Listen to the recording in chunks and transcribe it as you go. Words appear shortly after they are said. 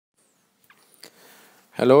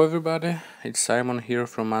Hello everybody, it's Simon here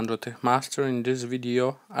from Android Tech Master. In this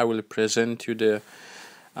video I will present you the,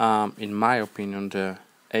 in my opinion, the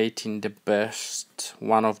 18 the best,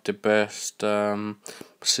 one of the best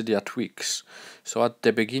Cydia tweaks. So at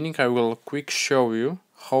the beginning I will quick show you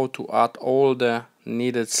how to add all the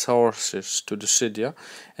needed sources to the Cydia,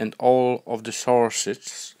 and all of the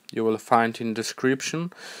sources you will find in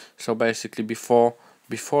description. So basically before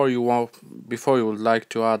you would like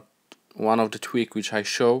to add one of the tweak which I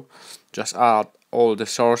show, just add all the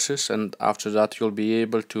sources, and after that you'll be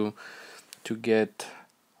able to get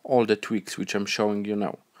all the tweaks which I'm showing you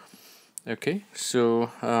now. Okay, so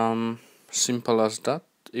simple as that.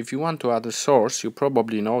 If you want to add a source, you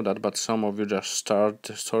probably know that, but some of you just start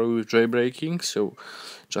the story with jailbreaking, so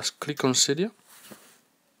just click on Cydia.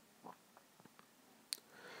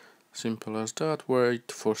 Simple as that.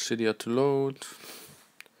 Wait for Cydia to load.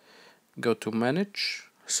 Go to manage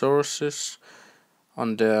sources.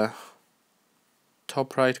 On the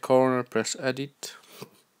top right corner press edit,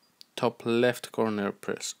 top left corner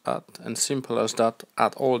press add, and simple as that,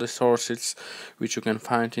 add all the sources which you can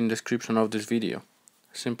find in the description of this video.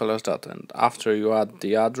 Simple as that. And after you add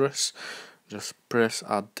the address, just press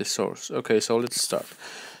add the source. Okay, so let's start.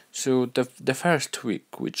 So the first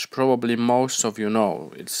tweak, which probably most of you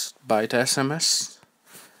know, it's byte SMS.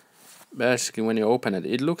 Basically when you open it,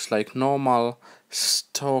 it looks like normal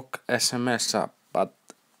stock SMS app, but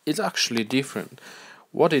it's actually different.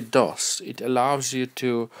 What it does, it allows you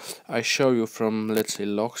to, I show you from, let's say,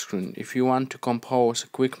 lock screen. If you want to compose a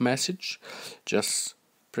quick message, just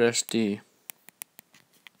press the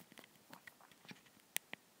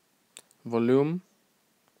volume.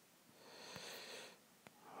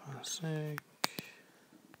 One sec.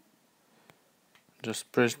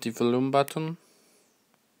 Just press the volume button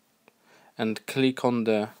and click on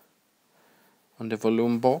the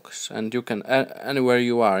volume box, and you can, anywhere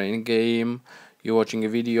you are in game, you're watching a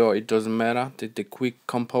video, it doesn't matter, the quick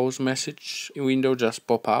compose message window just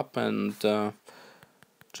pop up, and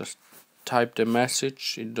just type the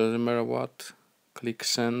message, it doesn't matter what, click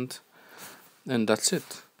send, and that's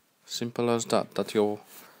it. Simple as that. That's your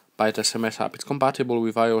byte SMS app. It's compatible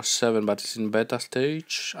with iOS7, but it's in beta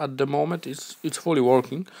stage at the moment. It's fully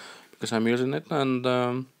working because I'm using it,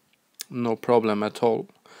 and no problem at all.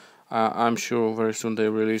 I'm sure very soon they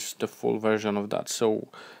release the full version of that. So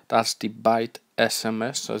that's the byte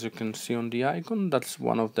SMS, as you can see on the icon. That's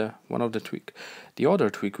one of the tweak. The other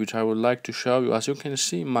tweak which I would like to show you, as you can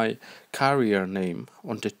see my carrier name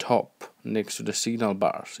on the top next to the signal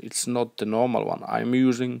bars, it's not the normal one. I'm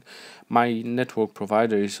using, my network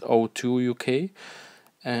provider is O2 UK,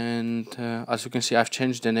 and as you can see I've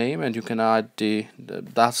changed the name, and you can add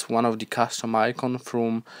that's one of the custom icon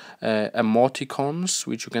from emoticons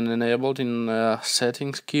which you can enable in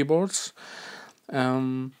settings keyboards.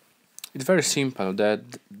 It's very simple.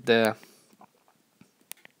 The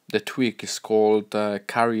tweak is called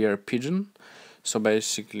CarrierPigeon. So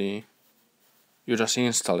basically you just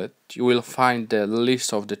install it. You will find the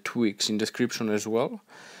list of the tweaks in description as well,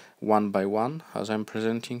 one by one, as I'm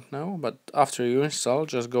presenting now. But after you install,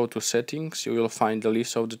 just go to settings, you will find the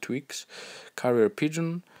list of the tweaks.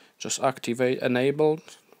 CarrierPigeon, just activate, enabled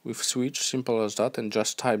with switch, simple as that, and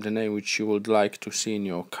just type the name which you would like to see in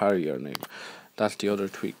your carrier name. That's the other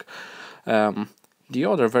tweak. The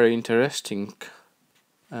other very interesting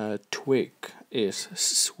tweak is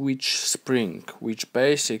SwitchSpring, which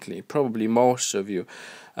basically, probably most of you,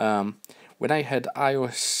 when I had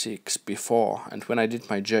iOS 6 before, and when I did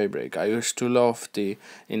my jailbreak, I used to love in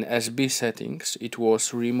SB settings, it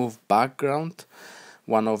was remove background,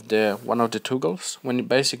 one of the toggles. When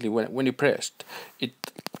you pressed it,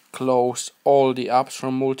 closed all the apps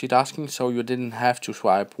from multitasking, so you didn't have to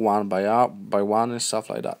swipe one by one and stuff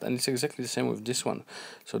like that. And it's exactly the same with this one.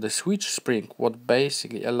 So the SwitchSpring, what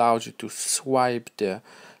basically allows you to swipe the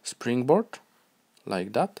springboard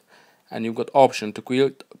like that, and you've got option to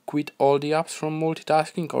quit all the apps from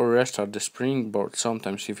multitasking or restart the springboard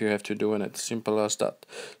sometimes if you have to do it. Simple as that.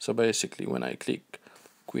 So basically when I click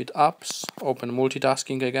quit apps, open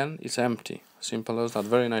multitasking again, it's empty. Simple as that.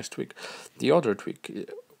 Very nice tweak. The other tweak,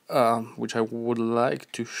 which I would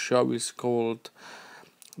like to show, is called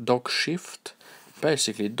DockShift.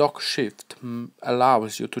 Basically DockShift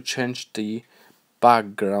allows you to change the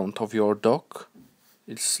background of your dock.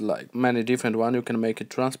 It's like many different ones. You can make it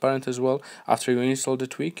transparent as well. After you install the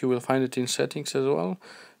tweak, you will find it in settings as well.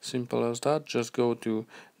 Simple as that. Just go to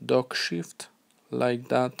DockShift like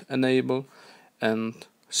that, enable, and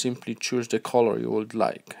simply choose the color you would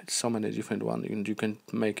like. It's so many different ones, and you can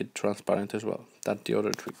make it transparent as well. That's the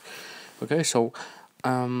other tweak. Okay, so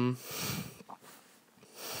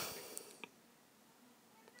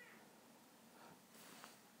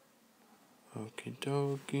Okie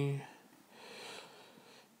dokie.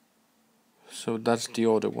 So that's the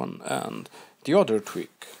other one, and the other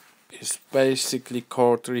tweak is basically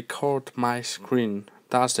called RecordMyScreen.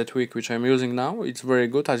 That's the tweak which I'm using now. It's very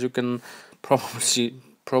good, as you can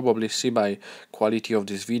probably see by quality of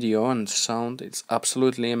this video and sound. It's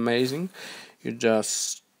absolutely amazing. You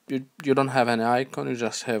don't have any icon. You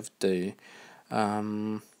just have the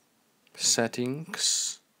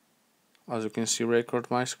settings. As you can see,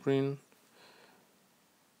 RecordMyScreen.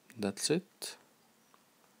 That's it.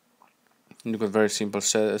 You got very simple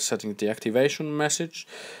setting the activation message.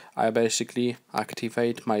 I basically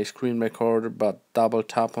activate my screen recorder but double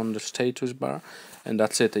tap on the status bar, and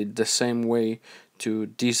that's it. It's the same way to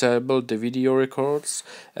disable the video records.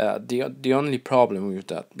 The only problem with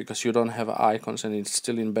that, because you don't have icons and it's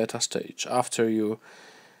still in beta stage, after you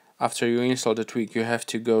install the tweak, you have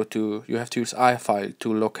to use ifile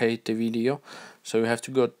to locate the video. So you have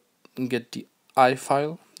to go and get the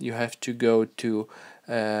ifile. You have to go to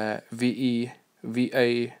VAR.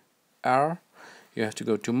 You have to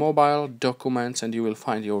go to mobile, documents, and you will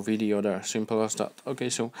find your video there. Simple as that. Okay,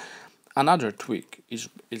 so another tweak is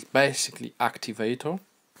basically Activator.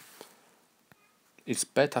 It's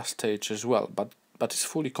beta stage as well, but it's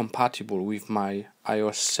fully compatible with my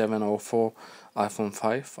iOS 7 or 4 iPhone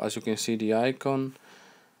 5. As you can see, the icon,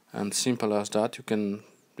 and simple as that. You can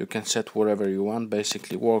set whatever you want.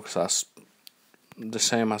 Basically works as the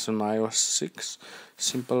same as on iOS 6.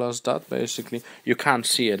 Simple as that. Basically, you can't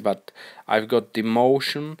see it, but I've got the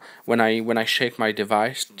motion. When I shake my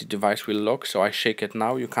device, the device will lock. So I shake it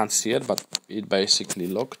now. You can't see it, but it basically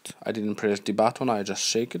locked. I didn't press the button. I just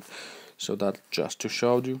shake it. So that just to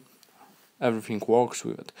show you, everything works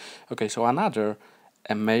with it. Okay, so another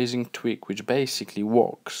amazing tweak which basically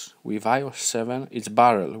works with iOS 7 is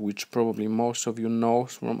Barrel, which probably most of you know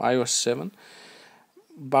from iOS 7.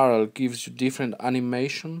 Barrel gives you different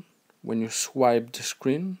animation when you swipe the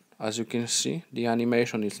screen. As you can see, the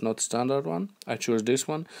animation is not standard one. I choose this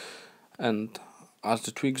one, and as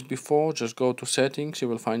the tweaks before, just go to settings. You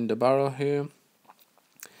will find the barrel here,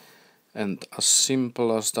 and as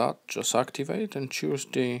simple as that, just activate and choose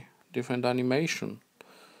the different animation.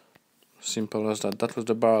 Simple as that. That was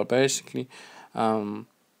the barrel. Basically, one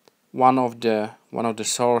of the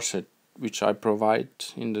sources which I provide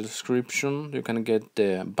in the description, you can get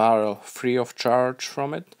the barrel free of charge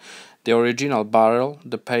from it. The original barrel,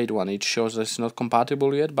 the paid one, it shows that it's not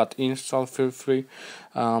compatible yet, but install, feel free.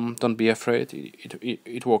 Don't be afraid.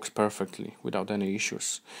 It works perfectly without any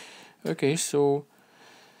issues. Okay, so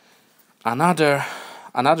another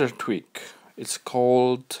tweak. It's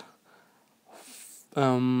called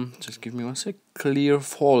just give me one sec. Clear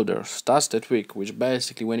folders. That's the tweak, which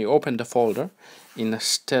basically when you open the folder,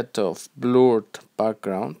 instead of blurred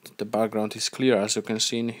background, the background is clear, as you can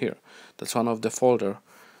see in here. That's one of the folder.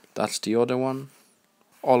 That's the other one.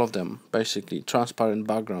 All of them basically transparent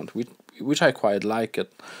background, which I quite like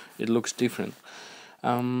it. It looks different.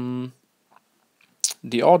 The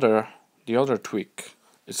other tweak,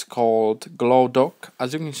 it's called Glow Dock.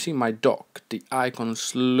 As you can see, my dock, the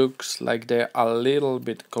icons looks like they're a little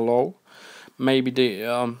bit glow. Maybe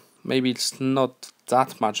it's not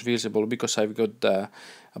that much visible because I've got the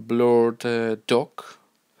blurred dock,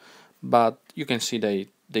 but you can see they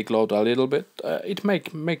glowed a little bit. It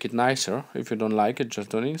make it nicer. If you don't like it, just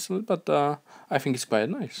don't install it. But I think it's quite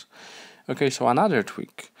nice. Okay, so another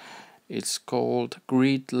tweak, it's called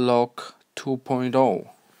Grid Lock 2.0.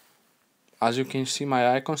 As you can see,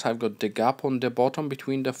 my icons, I've got the gap on the bottom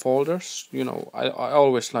between the folders. You know, I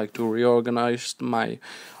always like to reorganize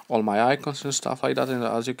all my icons and stuff like that, and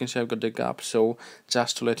as you can see, I've got the gap. So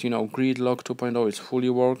just to let you know, Grid Lock 2.0 is fully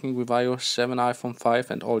working with iOS 7, iPhone 5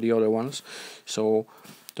 and all the other ones, so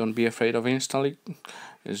don't be afraid of installing.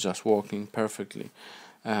 It's just working perfectly.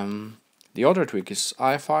 The other tweak is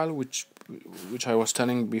ifile, which I was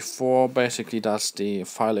telling before. Basically, that's the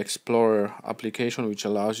file explorer application which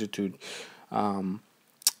allows you to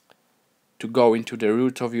go into the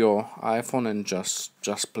root of your iPhone and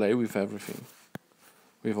just play with everything,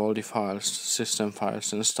 with all the files, system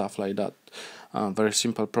files and stuff like that. Very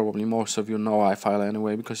simple. Probably most of you know ifile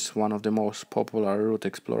anyway, because it's one of the most popular root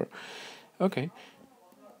explorer. Okay,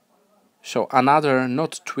 so another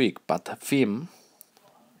not tweak but a theme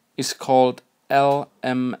is called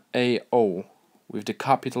LMAO with the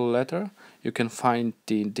capital letter. You can find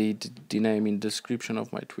the name in the description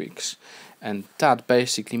of my tweaks, and that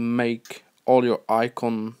basically make all your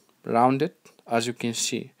icon rounded. As you can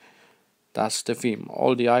see, that's the theme.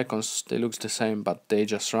 All the icons, they look the same, but they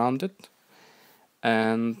just rounded.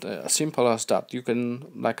 And simple as that. You can,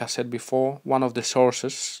 like I said before, one of the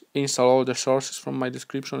sources, install all the sources from my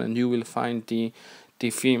description, and you will find the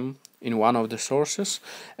theme in one of the sources,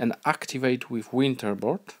 and activate with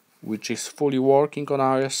WinterBoard, which is fully working on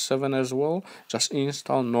iOS7 as well. Just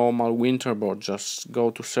install normal WinterBoard. Just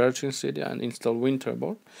go to search in Cydia and install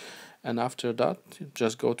WinterBoard, and after that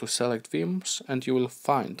just go to select themes, and you will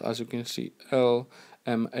find, as you can see,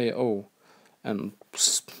 LMAO. And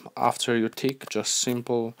after you tick, just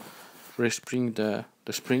simple respring the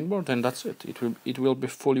springboard, and that's it. It will be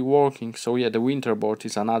fully working. So yeah, the WinterBoard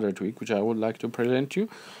is another tweak which I would like to present you.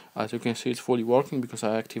 As you can see, it's fully working because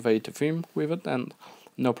I activate the theme with it, and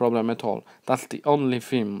no problem at all. That's the only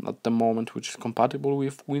theme at the moment which is compatible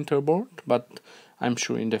with WinterBoard, but I'm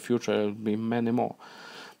sure in the future there will be many more.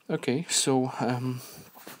 Okay, so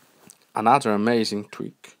another amazing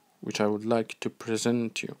tweak which I would like to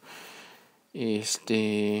present you is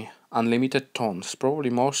the unlimited tones. Probably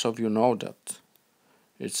most of you know that.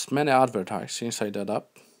 It's many advertised inside that app,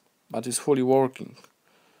 but it's fully working.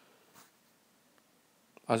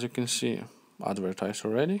 As you can see, advertised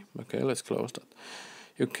already. Okay, let's close that.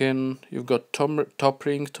 You've got top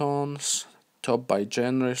ringtones, top by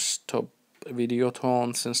genres, top video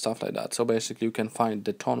tones and stuff like that. So basically you can find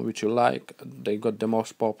the tone which you like. They got the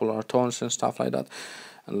most popular tones and stuff like that.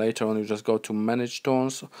 And later on you just go to manage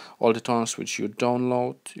tones. All the tones which you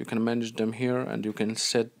download, you can manage them here, and you can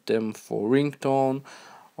set them for ringtone,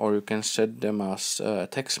 or you can set them as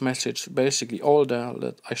text message. Basically all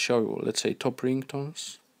the, I show you, let's say top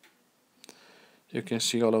ringtones. You can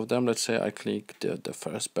see all of them. Let's say I click the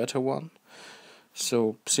first better one.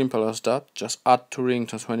 So simple as that. Just add to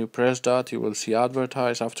ringtones. When you press that, you will see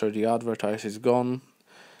advertise. After the advertise is gone,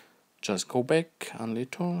 just go back,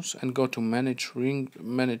 UnlimTones, and go to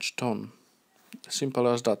manage tone. Simple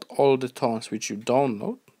as that. All the tones which you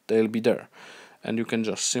download, they'll be there, and you can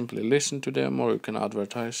just simply listen to them, or you can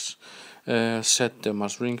advertise, set them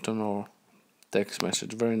as ringtone or text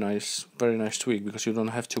message. Very nice tweak, because you don't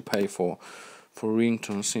have to pay for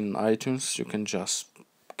ringtones in iTunes. You can just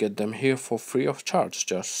get them here for free of charge.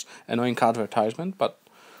 Just annoying advertisement, but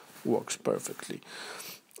works perfectly.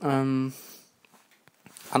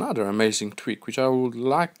 Another amazing tweak which I would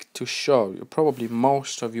like to show you, probably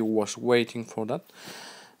most of you was waiting for that.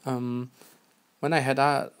 When I had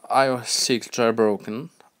iOS 6 jailbroken,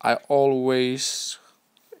 I always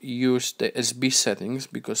used the SB settings,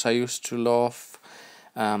 because I used to love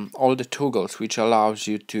all the toggles which allows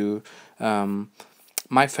you to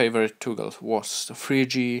my favorite toggle was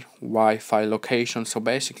 3G, Wi-Fi location. So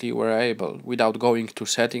basically you were able, without going to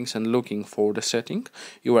settings and looking for the setting,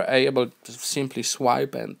 you were able to simply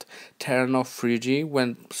swipe and turn off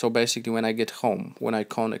 3G so basically when I get home, when I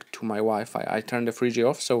connect to my Wi-Fi, I turn the 3G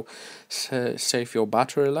off, so save your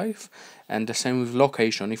battery life. And the same with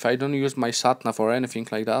location. If I don't use my satnav or anything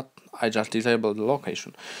like that, I just disable the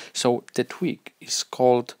location. So the tweak is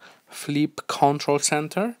called Flip Control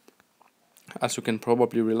Center. As you can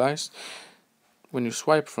probably realize, when you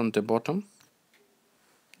swipe from the bottom,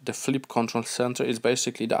 the Flip Control Center is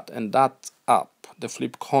basically that. And that app, the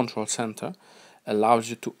Flip Control Center, allows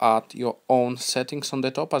you to add your own settings on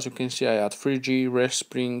the top. As you can see, I add 3G,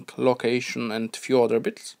 RespSpring, location, and few other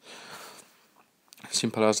bits.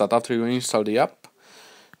 Simple as that. After you install the app,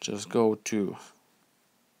 just go to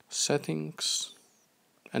Settings,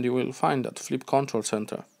 and you will find that Flip Control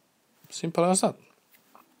Center. Simple as that.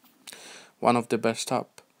 One of the best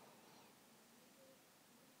app.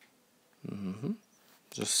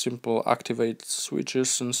 Just simple activate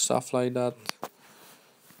switches and stuff like that.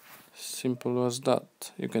 Simple as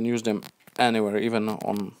that. You can use them anywhere, even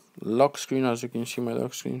on lock screen, as you can see my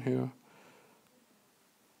lock screen here.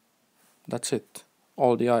 That's it.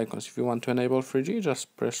 All the icons. If you want to enable 3G,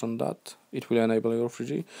 just press on that. It will enable your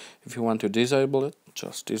 3G. If you want to disable it,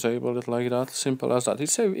 just disable it like that. Simple as that.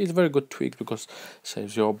 It's a very good tweak because it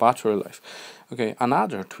saves your battery life. Okay,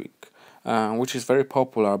 another tweak, which is very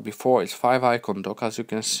popular before, is 5-icon dock. As you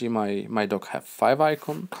can see, my dock have 5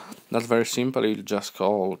 icon. That's very simple. You just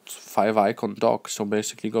call 5-icon dock. So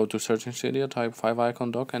basically go to search in Cydia, type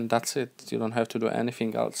 5-icon dock, and that's it. You don't have to do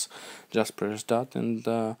anything else. Just press that, and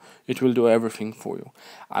it will do everything for you.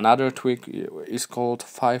 Another tweak is called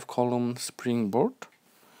 5-column-springboard,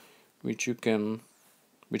 which you can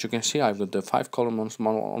see. I've got the 5 columns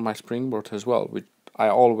on my springboard as well, which I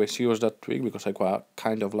always use that tweak because I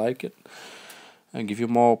kind of like it. I give you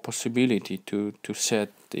more possibility to set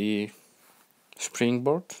the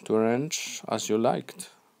springboard to arrange as you liked.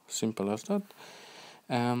 Simple as that.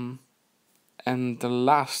 And the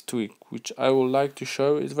last tweak which I would like to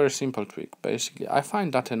show is a very simple tweak. Basically, I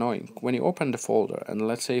find that annoying when you open the folder, and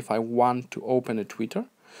let's say if I want to open a Twitter,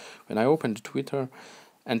 when I open the Twitter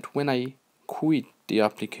and when I quit the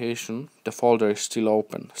application, the folder is still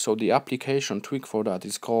open. So the application tweak for that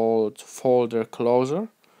is called folder closer,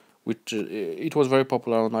 which it was very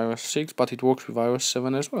popular on iOS 6, but it works with iOS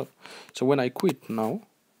 7 as well. So when I quit now,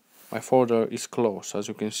 my folder is closed. As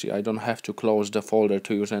you can see, I don't have to close the folder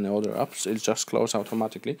to use any other apps. It's just closed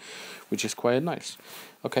automatically, which is quite nice.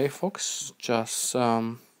 Okay, folks, just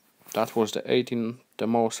that was the 18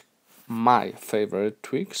 my favorite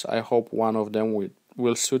tweaks. I hope one of them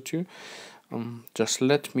will suit you. Just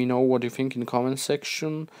let me know what you think in the comment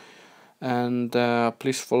section, and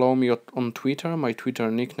please follow me on Twitter. My Twitter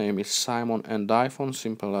nickname is Simon and iPhone,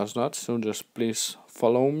 simple as that. So just please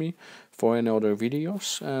follow me for any other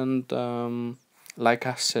videos, and like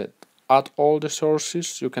I said, add all the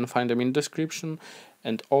sources, you can find them in description,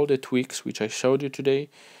 and all the tweaks which I showed you today,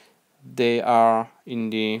 they are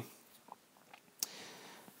in the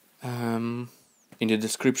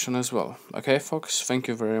description as well. Okay, folks, thank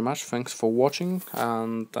you very much, thanks for watching,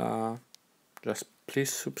 and just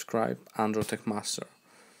please subscribe, Android Tech Master.